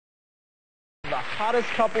hottest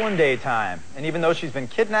couple in daytime. And even though she's been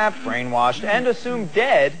kidnapped, brainwashed, and assumed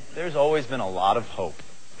dead, there's always been a lot of hope.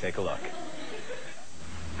 Take a look.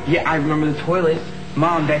 Yeah, I remember the toilet.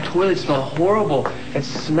 Mom, that toilet smelled horrible. That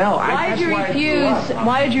smell. Why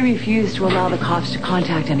did you refuse to allow the cops to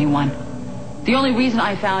contact anyone? The only reason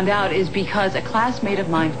I found out is because a classmate of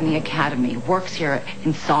mine from the academy works here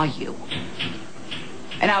and saw you.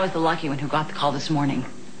 And I was the lucky one who got the call this morning.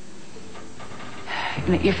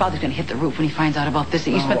 Your father's going to hit the roof when he finds out about this.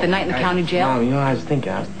 That you spent the night in the county jail. Mom, you know, I was kind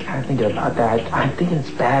of thinking about that. I'm thinking it's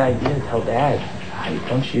a bad idea to tell Dad.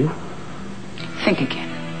 Don't you? Think again.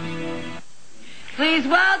 Please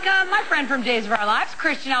welcome my friend from Days of Our Lives,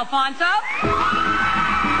 Kristian Alfonso.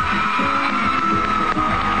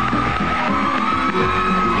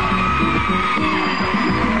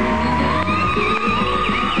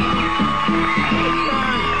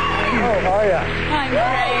 Oh, how are ya? I'm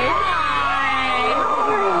great.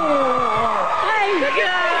 Hi.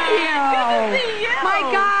 Good to see you. My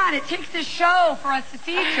God, it takes a show for us to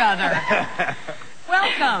see each other.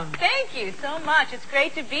 Welcome. Thank you so much. It's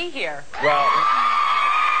great to be here. Well,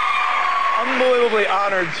 unbelievably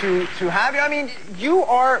honored to have you. I mean, you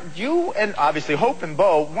and obviously Hope and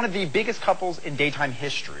Bo, one of the biggest couples in daytime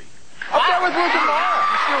history. Up there with Ruth and Mara.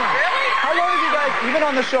 Really? How long have you guys, you've been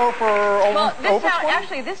on the show for over 20?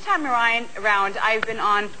 Actually, this time around, I've been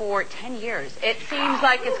on for 10 years. It seems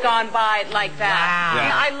like it's gone by like that. Wow.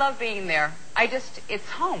 Yeah, I love being there. It's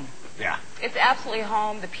home. Yeah. It's absolutely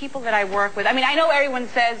home. The people that I work with. I mean, I know everyone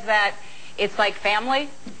says that it's like family.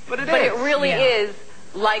 But it really is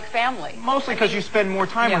like family. Mostly because you spend more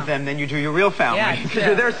time with them than you do your real family. Because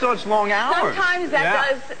you're there such long hours. Sometimes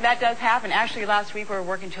that does happen. Actually, last week we were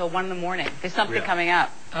working till 1 in the morning. There's something coming up.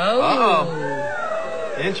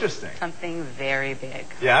 Oh. Interesting. Something very big.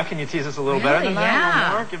 Yeah, can you tease us a little better than that? A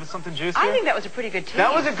little more? Give us something juicy. I think that was a pretty good tease.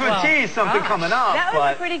 That was a good tease, something coming up. That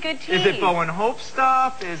was a pretty good tease. Is it Bo and Hope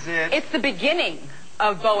stuff? Is it... It's the beginning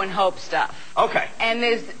of Bo and Hope stuff. Okay. And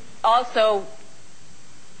there's also...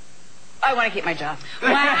 I want to keep my job.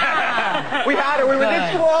 Wow. We had it. We were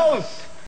this close.